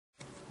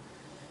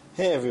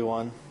Hey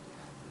everyone.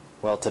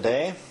 Well,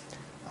 today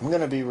I'm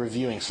going to be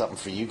reviewing something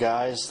for you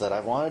guys that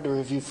I've wanted to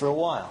review for a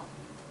while.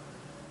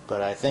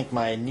 But I think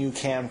my new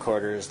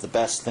camcorder is the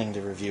best thing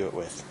to review it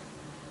with.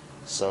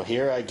 So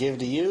here I give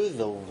to you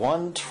the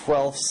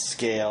 1/12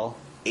 scale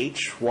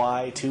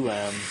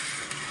HY2M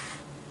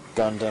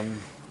Gundam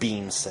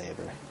Beam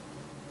Saber.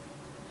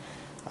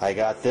 I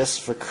got this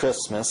for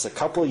Christmas a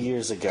couple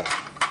years ago.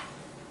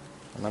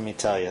 And let me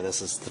tell you,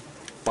 this is the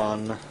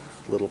fun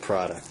little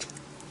product.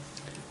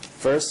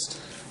 First,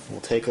 we'll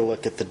take a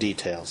look at the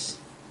details.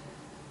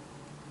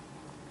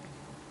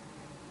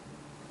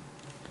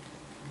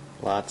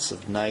 Lots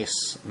of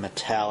nice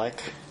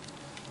metallic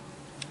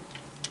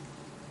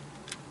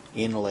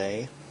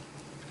inlay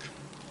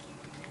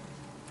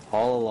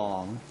all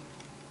along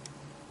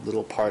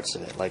little parts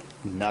of it, like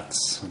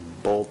nuts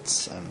and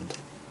bolts and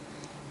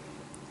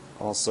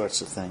all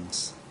sorts of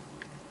things.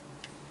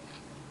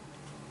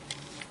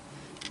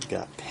 You've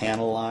got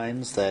panel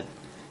lines that,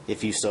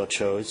 if you so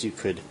chose, you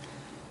could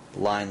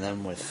line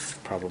them with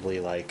probably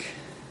like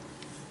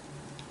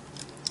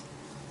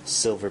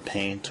silver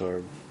paint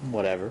or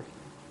whatever.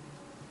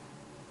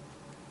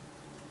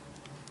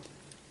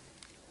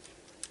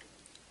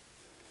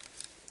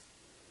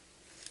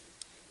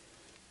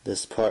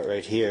 This part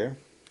right here,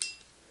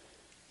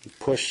 you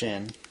push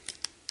in.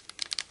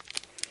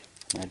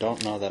 I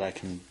don't know that I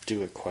can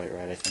do it quite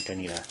right. I think I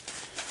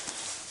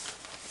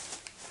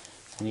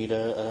need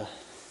a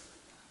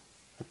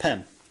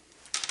pen.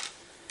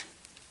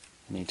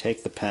 And you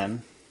take the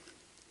pen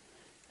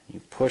and you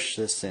push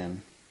this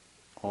in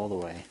all the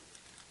way,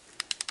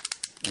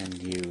 and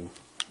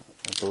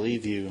I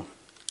believe you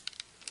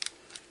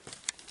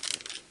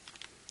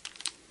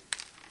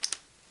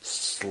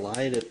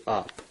slide it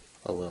up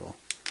a little,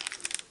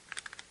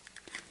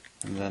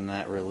 and then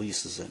that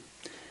releases it.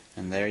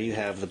 And there you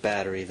have the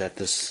battery that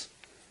this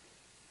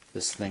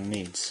thing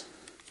needs.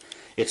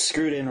 It's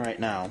screwed in right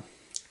now,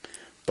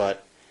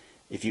 but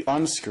if you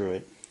unscrew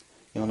it,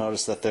 you'll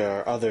notice that there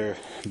are other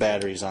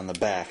batteries on the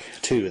back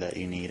too that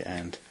you need,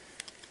 and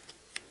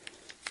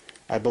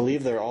I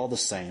believe they're all the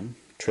same,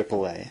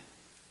 AAA,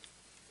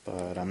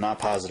 but I'm not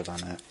positive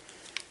on that.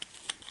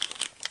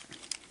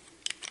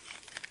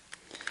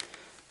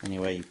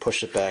 Anyway, you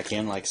push it back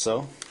in like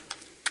so,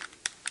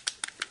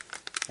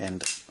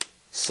 and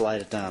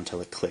slide it down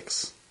until it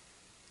clicks.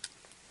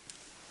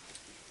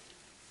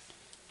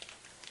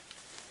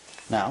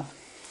 Now,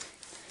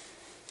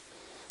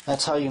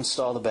 that's how you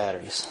install the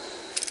batteries.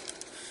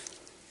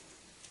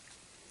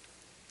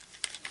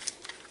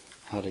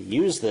 How to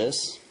use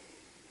this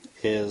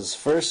is,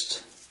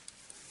 first,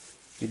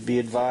 you'd be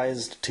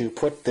advised to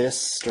put this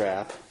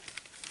strap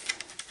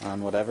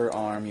on whatever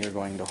arm you're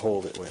going to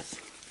hold it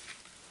with.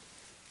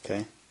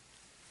 Okay?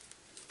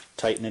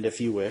 Tighten it if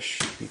you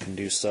wish. You can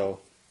do so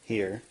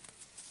here.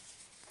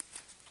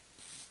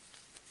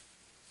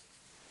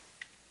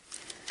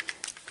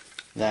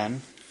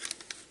 Then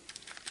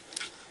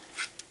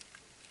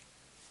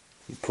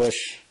you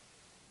push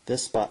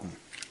this button,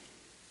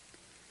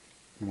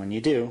 and when you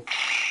do,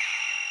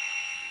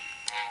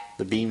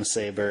 the beam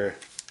saber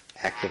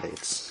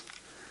activates.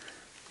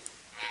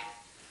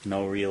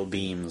 No real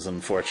beams,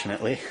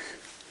 unfortunately.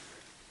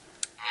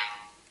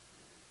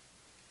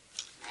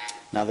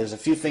 Now there's a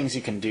few things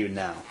you can do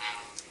now.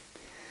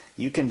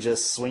 You can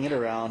just swing it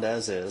around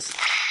as is,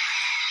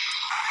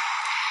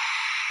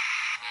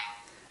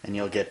 and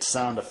you'll get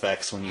sound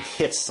effects when you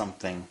hit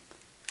something.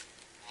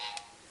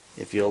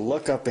 If you'll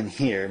look up in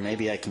here,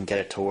 maybe I can get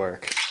it to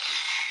work.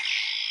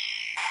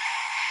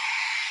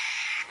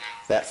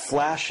 That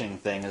flashing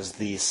thing is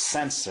the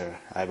sensor,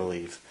 I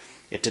believe.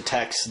 It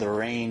detects the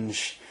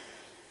range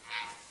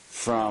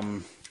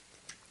from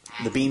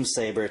the beam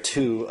saber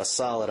to a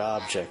solid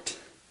object.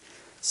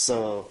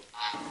 So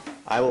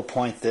I will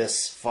point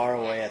this far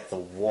away at the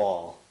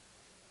wall.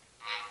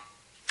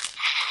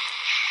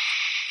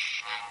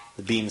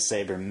 The beam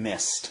saber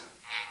missed.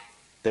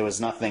 There was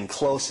nothing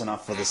close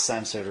enough for the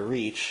sensor to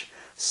reach,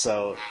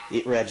 so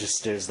it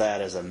registers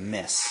that as a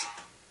miss.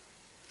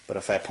 But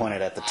if I point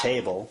it at the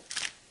table,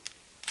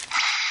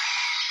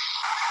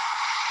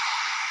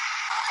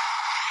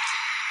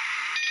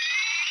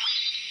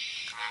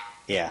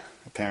 yeah,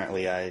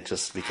 apparently I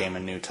just became a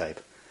new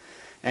type.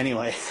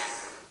 Anyway,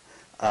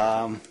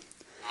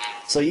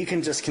 so you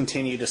can just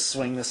continue to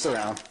swing this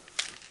around.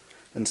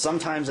 And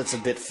sometimes it's a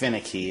bit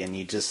finicky and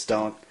you just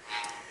don't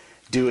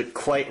do it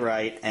quite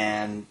right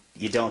and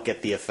you don't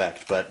get the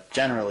effect, but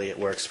generally it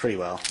works pretty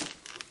well.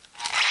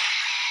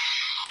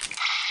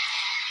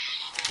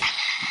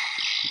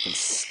 You can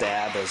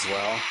stab as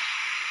well.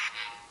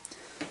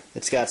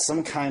 It's got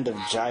some kind of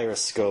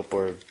gyroscope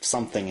or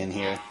something in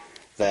here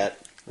that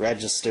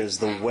registers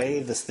the way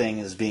the thing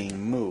is being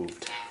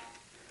moved,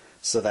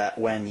 so that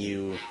when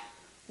you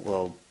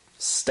will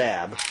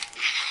stab,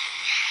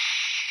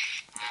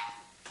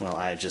 well,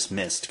 I just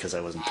missed because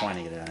I wasn't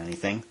pointing it at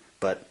anything,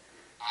 but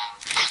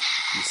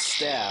you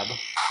stab,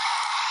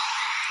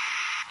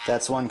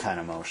 that's one kind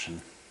of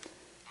motion.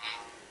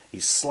 You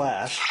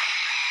slash,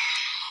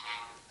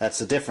 that's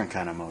a different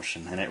kind of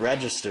motion, and it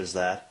registers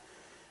that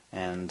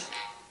and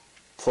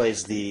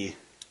plays the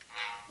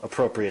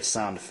appropriate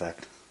sound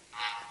effect.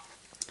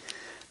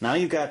 Now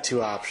you've got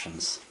two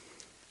options.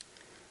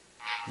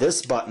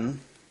 This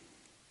button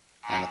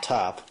on the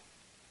top,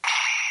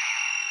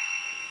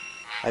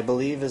 I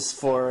believe, is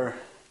for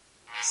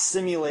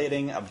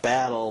simulating a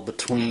battle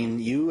between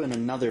you and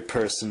another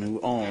person who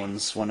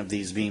owns one of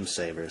these beam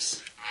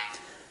sabers.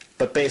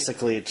 But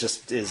basically it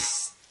just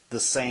is the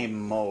same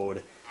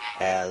mode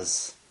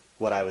as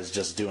what I was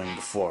just doing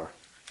before.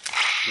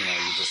 You know,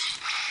 you just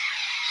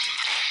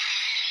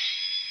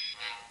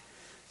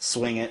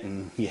swing it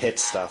and you hit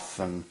stuff,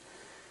 and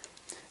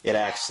it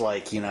acts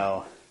like, you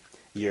know,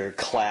 you're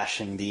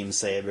clashing beam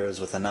sabers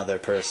with another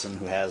person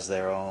who has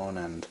their own,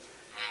 and,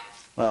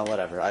 well,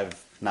 whatever.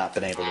 I've not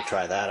been able to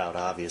try that out,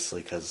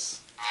 obviously,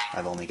 because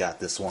I've only got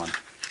this one.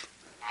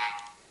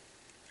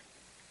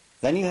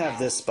 Then you have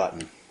this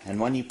button, and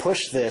when you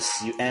push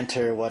this, you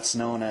enter what's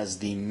known as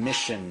the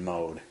mission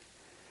mode.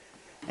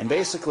 And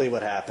basically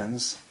what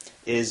happens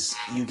is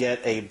you get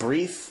a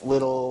brief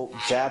little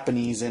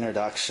Japanese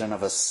introduction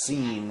of a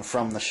scene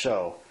from the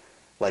show,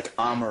 like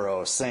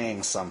Amuro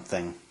saying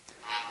something,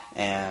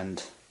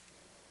 and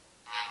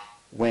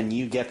when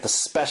you get the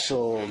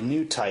special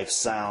new type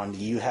sound,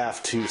 you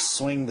have to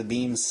swing the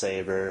beam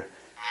saber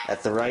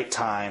at the right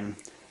time,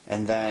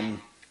 and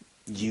then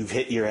you've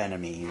hit your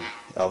enemy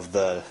of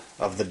the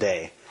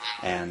day,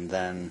 and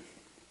then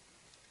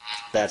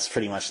that's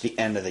pretty much the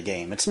end of the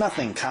game. It's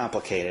nothing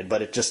complicated,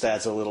 but it just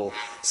adds a little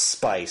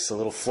spice, a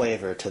little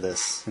flavor to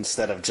this,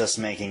 instead of just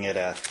making it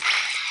a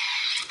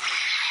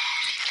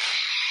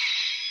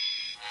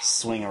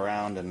swing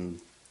around and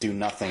do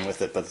nothing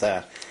with it but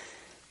that.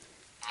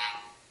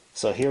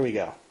 So here we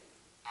go.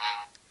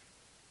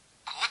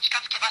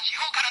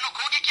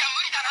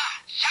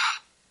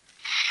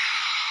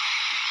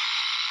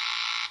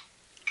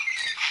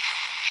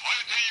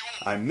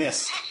 I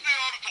missed.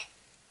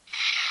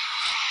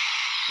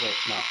 Wait,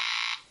 no.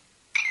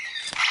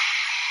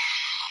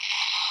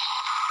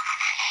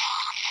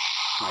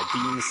 My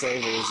beam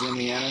saber is in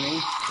the enemy,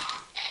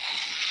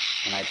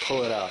 and I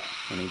pull it out,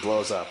 and he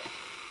blows up.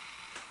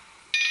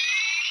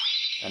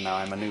 And now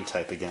I'm a new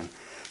type again.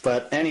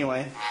 But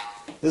anyway,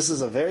 this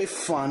is a very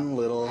fun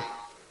little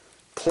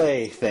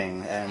play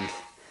thing, and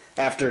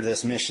after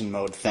this mission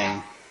mode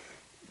thing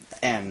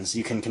ends,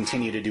 you can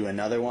continue to do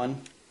another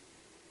one.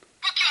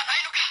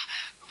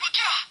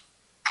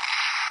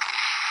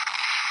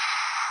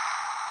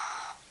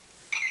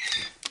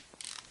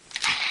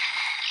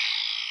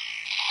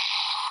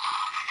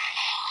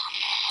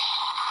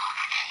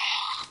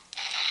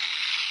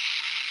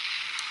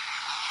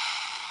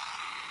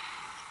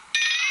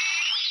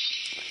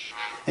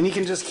 And you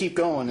can just keep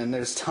going, and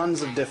there's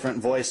tons of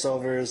different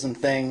voiceovers and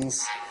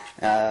things.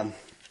 What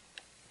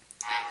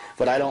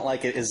I don't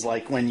like it is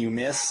like when you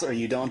miss or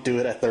you don't do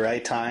it at the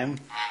right time,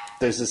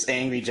 there's this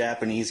angry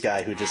Japanese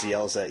guy who just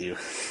yells at you.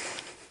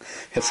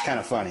 It's kind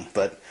of funny,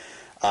 but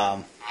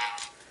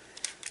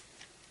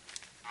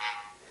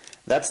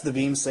that's the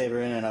beam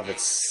saber in and of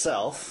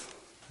itself,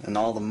 and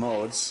all the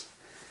modes.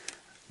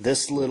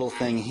 This little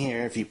thing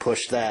here, if you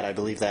push that, I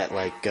believe that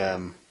like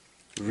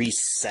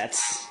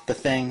resets the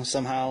thing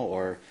somehow,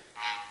 or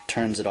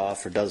turns it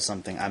off, or does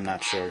something. I'm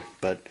not sure,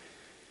 but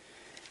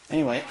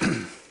anyway,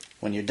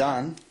 when you're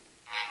done,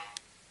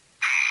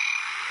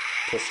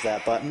 push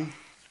that button,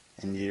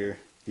 and your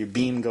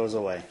beam goes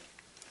away,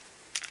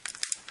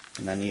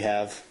 and then you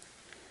have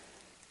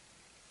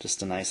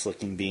just a nice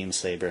looking beam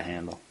saber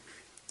handle.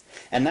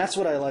 And that's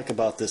what I like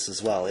about this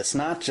as well. It's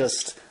not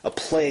just a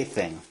play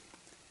thing.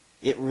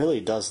 It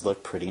really does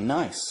look pretty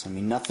nice. I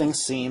mean, nothing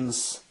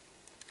seems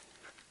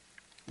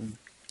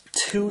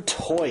too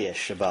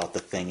toyish about the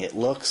thing. It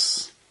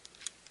looks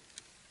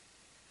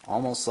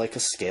almost like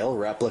a scale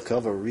replica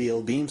of a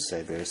real beam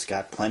saber. It's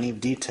got plenty of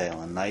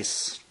detail and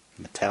nice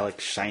metallic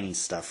shiny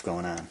stuff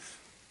going on.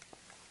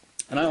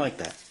 And I like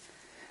that.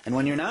 And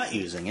when you're not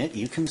using it,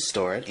 you can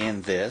store it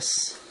in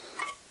this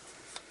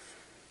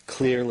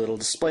clear little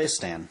display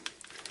stand,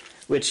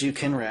 which you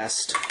can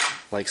rest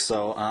like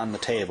so on the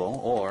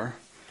table, or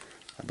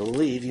I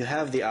believe you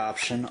have the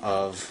option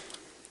of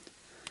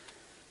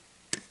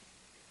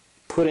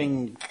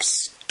putting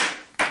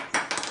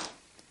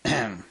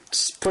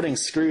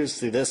screws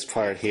through this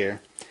part here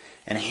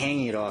and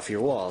hanging it off your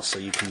wall so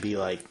you can be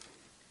like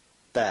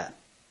that.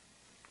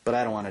 But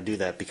I don't want to do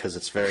that because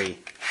it's very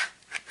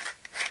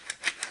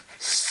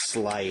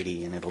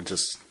slidey and it'll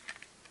just,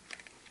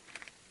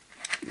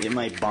 it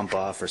might bump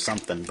off or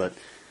something. But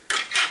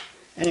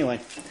anyway,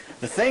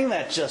 the thing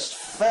that just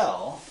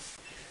fell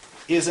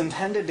is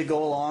intended to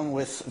go along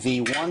with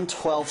the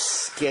 1/12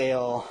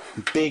 scale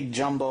big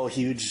jumbo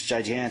huge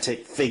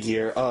gigantic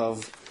figure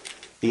of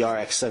the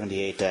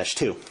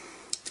RX-78-2.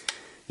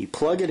 You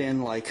plug it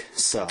in like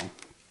so,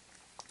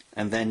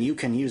 and then you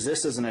can use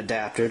this as an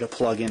adapter to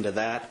plug into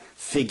that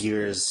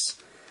figure's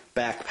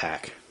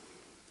backpack.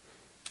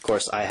 Of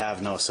course, I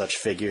have no such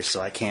figure, so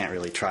I can't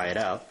really try it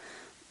out.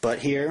 But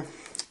here,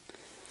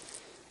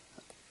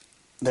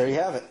 there you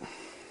have it.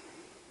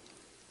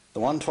 The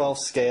 1/12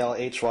 scale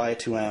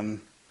HY2M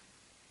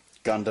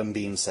Gundam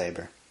Beam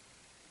Saber.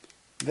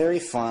 Very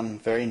fun,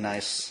 very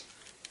nice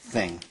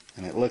thing,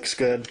 and it looks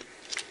good,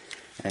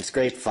 and it's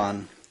great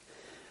fun.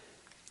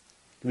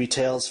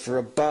 Retails for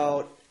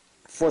about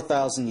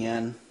 4,000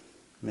 yen,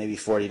 maybe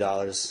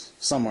 $40,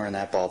 somewhere in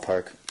that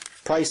ballpark.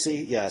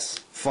 Pricey, yes.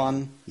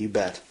 Fun, you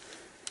bet.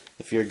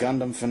 If you're a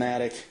Gundam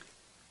fanatic,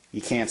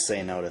 you can't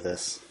say no to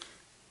this.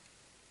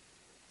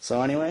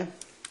 So anyway,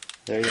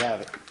 there you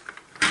have it.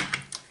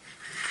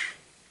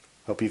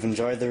 Hope you've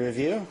enjoyed the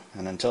review,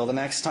 and until the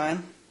next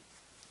time,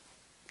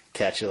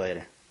 catch you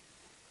later.